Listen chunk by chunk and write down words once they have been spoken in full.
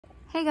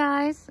Hey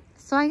guys,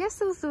 so I guess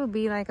this will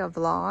be like a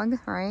vlog,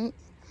 right?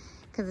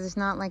 Because there's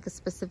not like a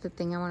specific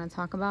thing I want to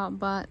talk about,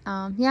 but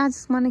yeah, I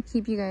just want to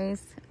keep you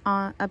guys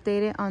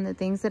updated on the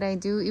things that I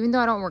do. Even though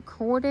I don't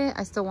record it,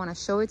 I still want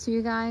to show it to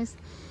you guys.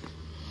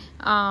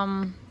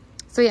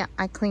 So yeah,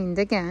 I cleaned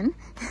again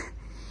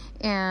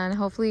and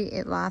hopefully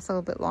it lasts a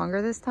little bit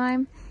longer this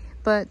time.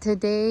 But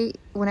today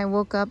when I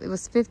woke up, it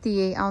was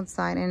 58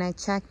 outside, and I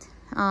checked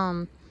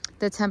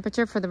the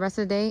temperature for the rest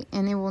of the day,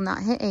 and it will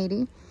not hit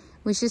 80.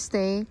 We should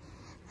stay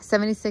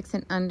 76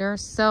 and under,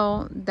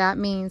 so that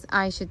means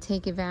I should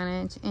take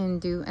advantage and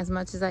do as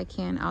much as I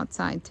can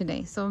outside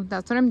today. So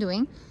that's what I'm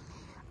doing.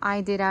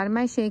 I did add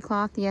my shade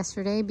cloth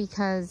yesterday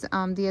because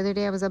the other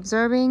day I was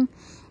observing,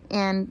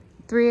 and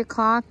 3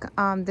 o'clock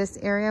this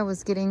area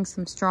was getting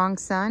some strong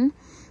sun,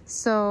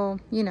 so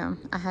you know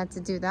I had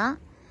to do that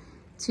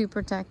to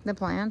protect the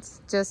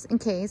plants just in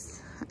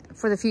case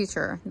for the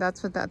future.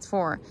 That's what that's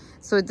for,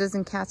 so it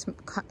doesn't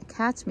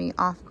catch me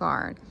off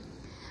guard.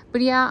 But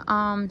yeah,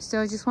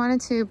 so I just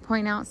wanted to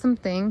point out some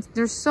things.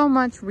 There's so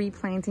much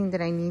replanting that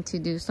I need to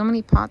do. So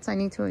many pots I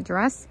need to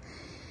address.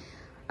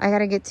 I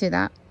gotta get to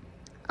that.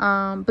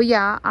 But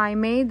yeah, I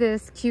made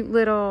this cute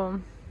little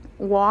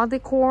wall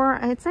decor.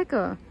 It's like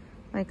a,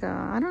 I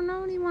don't know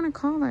what you want to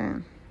call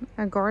it.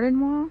 A garden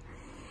wall.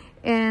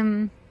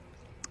 And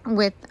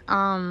with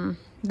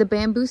the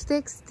bamboo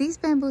sticks. These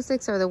bamboo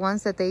sticks are the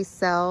ones that they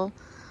sell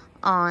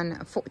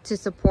to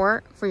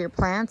support for your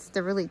plants.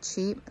 They're really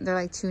cheap. They're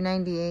like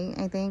 $2.98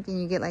 I think, and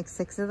you get like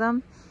 6 of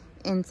them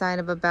inside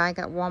of a bag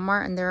at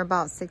Walmart, and they're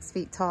about 6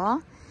 feet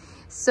tall.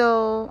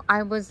 So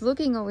I was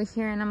looking over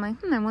here and I'm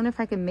like, I wonder if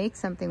I could make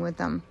something with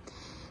them.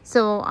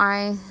 So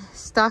I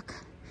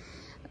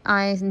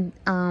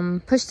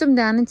pushed them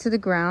down into the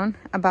ground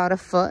about a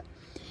foot,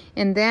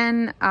 and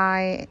then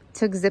I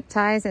took zip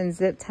ties and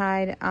zip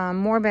tied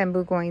more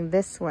bamboo going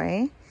this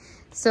way.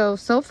 So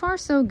far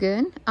so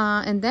good.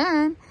 And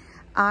then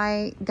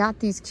I got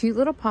these cute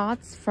little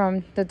pots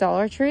from the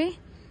Dollar Tree,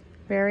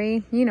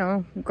 very, you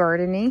know,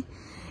 gardeny,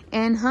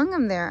 and hung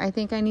them there. I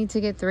think I need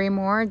to get 3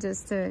 more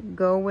just to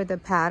go with the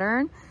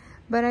pattern,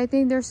 but I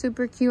think they're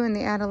super cute and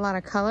they add a lot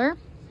of color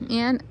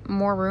and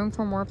more room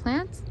for more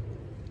plants,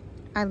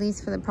 at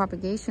least for the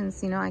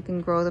propagations. You know, I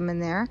can grow them in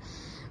there.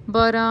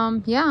 But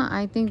yeah,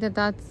 I think that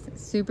that's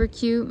super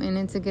cute and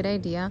it's a good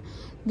idea.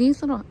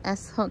 These little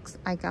S hooks,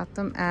 I got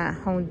them at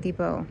Home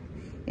Depot.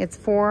 It's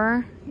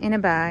 4 in a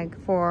bag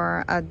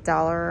for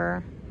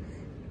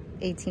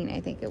 $1.18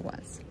 I think it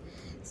was.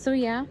 So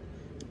yeah,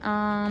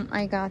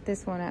 I got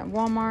this one at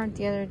Walmart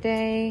the other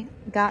day.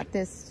 Got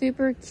this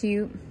super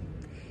cute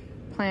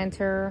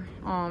planter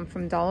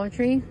from Dollar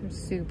Tree.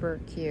 Super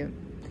cute.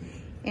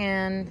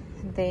 And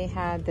they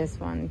had this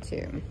one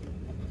too.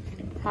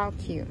 How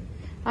cute.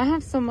 I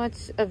have so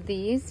much of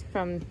these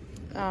from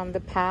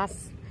the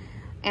past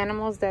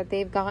animals that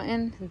they've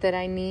gotten that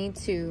I need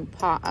to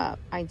pot up.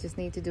 I just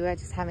need to do it. I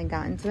just haven't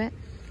gotten to it.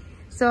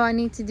 So I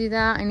need to do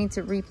that. I need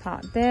to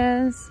repot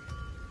this.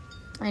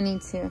 I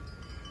need to,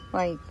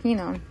 like, you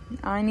know,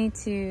 I need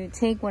to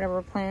take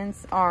whatever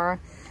plants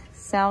are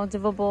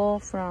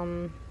salvageable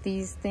from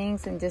these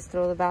things and just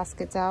throw the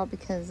baskets out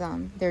because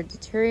they're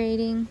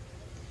deteriorating.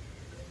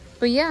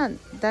 But yeah,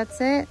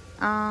 that's it.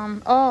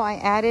 Oh,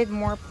 I added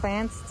more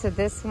plants to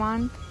this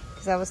one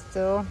because I was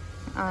still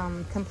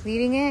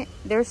completing it.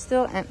 There's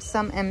still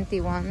some empty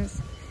ones,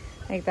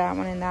 like that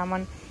one and that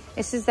one.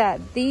 It's just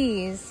that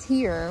these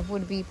here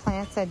would be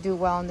plants that do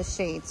well in the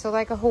shade. So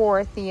like a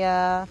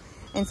Horothea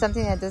and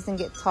something that doesn't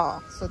get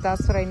tall. So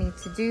that's what I need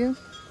to do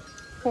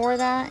for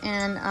that.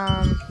 And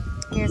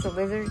here's a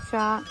lizard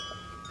shot.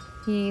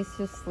 He's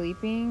just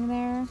sleeping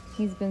there.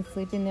 He's been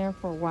sleeping there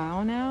for a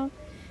while now.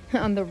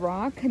 On the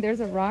rock,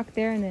 there's a rock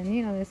there, and then,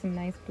 you know, there's some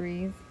nice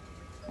breeze.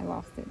 I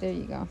lost it. There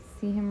you go.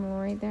 See him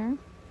right there?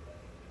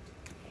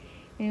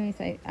 Anyways,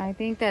 I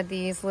think that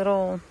these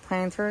little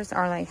planters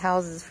are like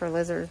houses for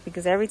lizards,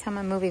 because every time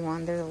I'm moving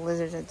one, there's a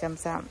lizard that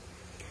jumps out.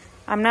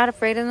 I'm not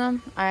afraid of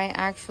them. I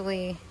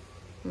actually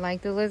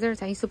like the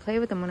lizards. I used to play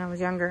with them when I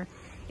was younger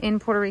in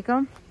Puerto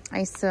Rico. I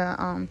used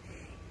to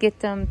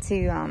get them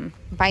to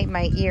bite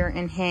my ear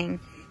and hang.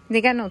 They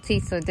got no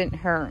teeth, so it didn't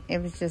hurt.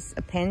 It was just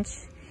a pinch,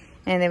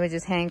 and they would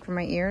just hang from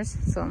my ears.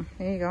 So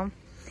there you go.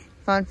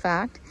 Fun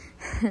fact.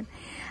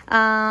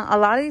 A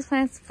lot of these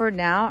plants for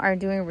now are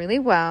doing really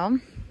well.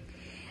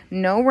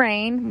 No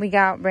rain. We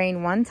got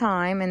rain one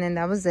time and then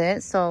that was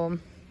it. So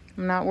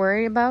I'm not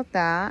worried about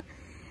that.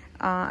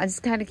 I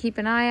just got to keep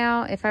an eye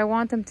out. If I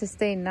want them to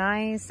stay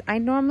nice, I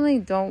normally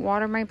don't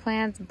water my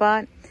plants,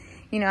 but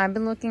you know, I've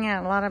been looking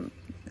at a lot of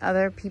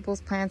other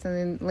people's plants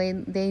and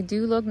they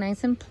do look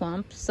nice and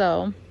plump.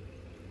 So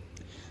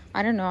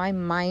I don't know, I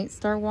might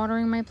start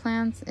watering my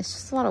plants. It's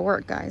just a lot of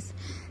work, guys.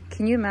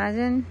 Can you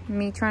imagine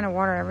me trying to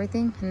water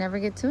everything and never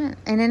get to it?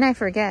 And then I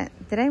forget,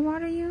 did I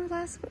water you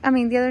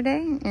the other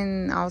day?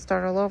 And I'll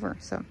start all over.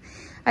 So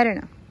I don't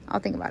know.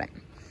 I'll think about it.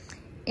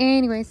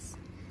 Anyways.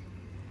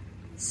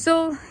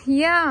 So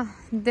yeah,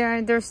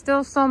 there's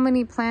still so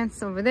many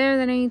plants over there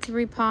that I need to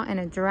repot and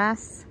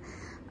address.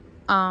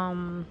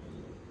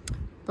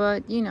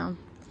 But you know,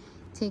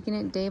 taking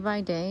it day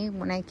by day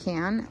when I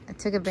can. I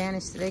took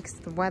advantage today because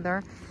of the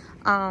weather.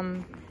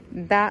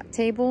 That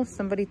table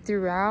somebody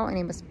threw out, and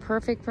it was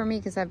perfect for me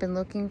because I've been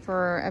looking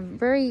for a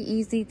very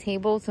easy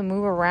table to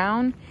move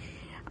around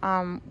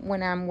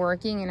when I'm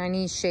working and I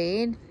need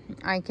shade.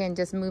 I can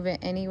just move it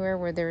anywhere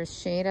where there's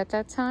shade at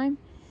that time.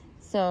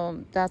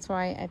 So that's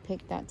why I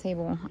picked that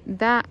table.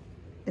 That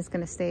is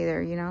going to stay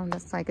there, you know.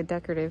 That's like a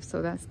decorative,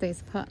 so that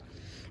stays put.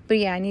 But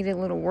yeah, I needed a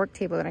little work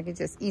table that I could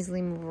just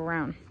easily move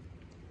around.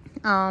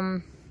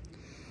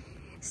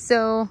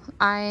 So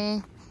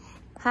I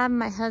had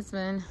my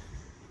husband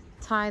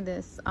tie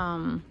this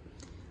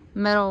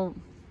metal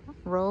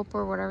rope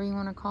or whatever you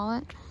want to call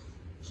it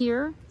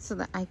here so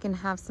that I can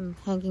have some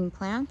hanging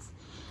plants.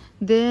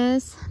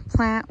 This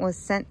plant was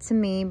sent to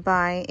me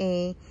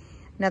by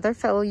another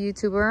fellow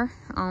YouTuber.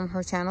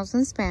 Her channel's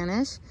in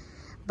Spanish,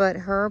 but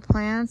her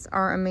plants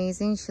are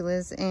amazing. She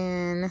lives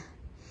in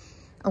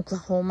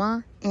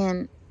Oklahoma,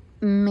 and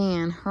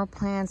man, her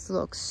plants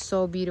look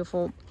so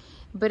beautiful.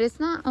 But it's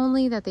not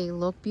only that they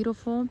look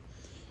beautiful,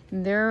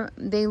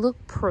 they look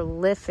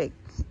prolific.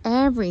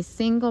 Every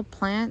single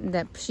plant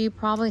that she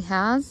probably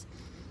has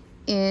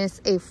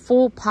is a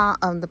full pot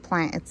of the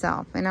plant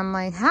itself. And I'm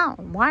like, how?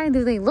 Why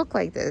do they look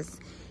like this?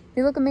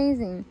 They look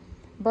amazing.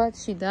 But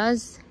she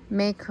does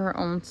make her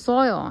own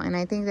soil, and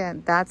I think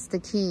that that's the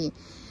key.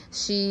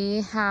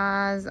 She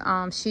has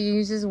she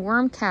uses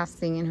worm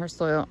casting in her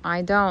soil.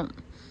 I don't.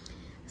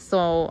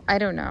 So I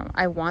don't know.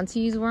 I want to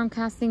use worm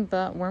casting,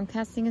 but worm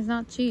casting is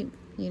not cheap,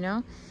 you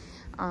know.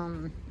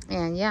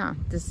 And yeah,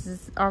 this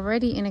is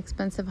already an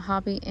expensive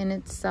hobby in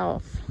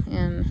itself.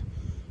 And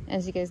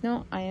as you guys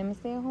know, I am a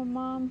stay-at-home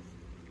mom.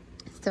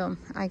 So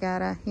I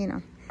gotta, you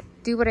know,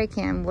 do what I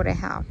can, what I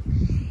have.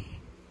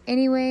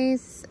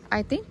 Anyways,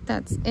 I think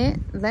that's it.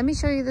 Let me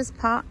show you this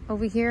pot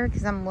over here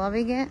because I'm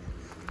loving it.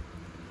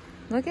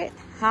 Look at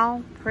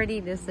how pretty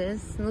this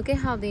is. Look at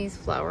how these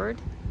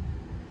flowered.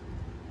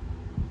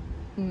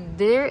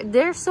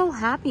 They're so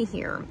happy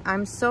here.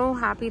 I'm so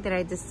happy that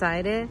I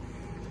decided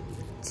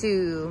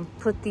to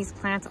put these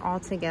plants all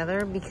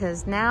together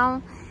because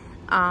now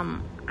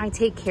I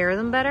take care of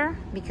them better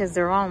because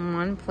they're all in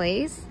one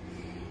place.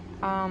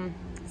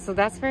 So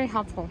that's very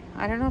helpful.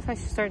 I don't know if I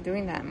should start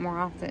doing that more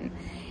often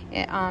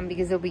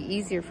because it'll be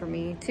easier for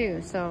me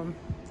too. So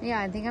yeah,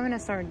 I think I'm gonna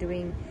start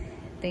doing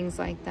things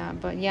like that.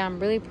 But yeah, I'm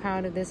really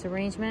proud of this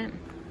arrangement,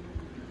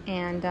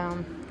 and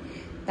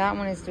that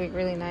one is doing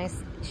really nice.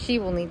 She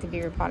will need to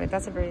be repotted.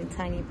 That's a very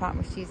tiny pot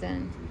where she's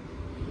in.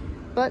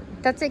 But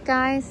that's it,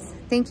 guys.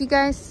 Thank you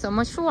guys so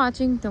much for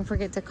watching. Don't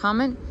forget to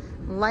comment,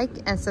 like,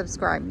 and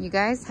subscribe. You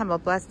guys have a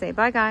blessed day.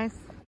 Bye, guys.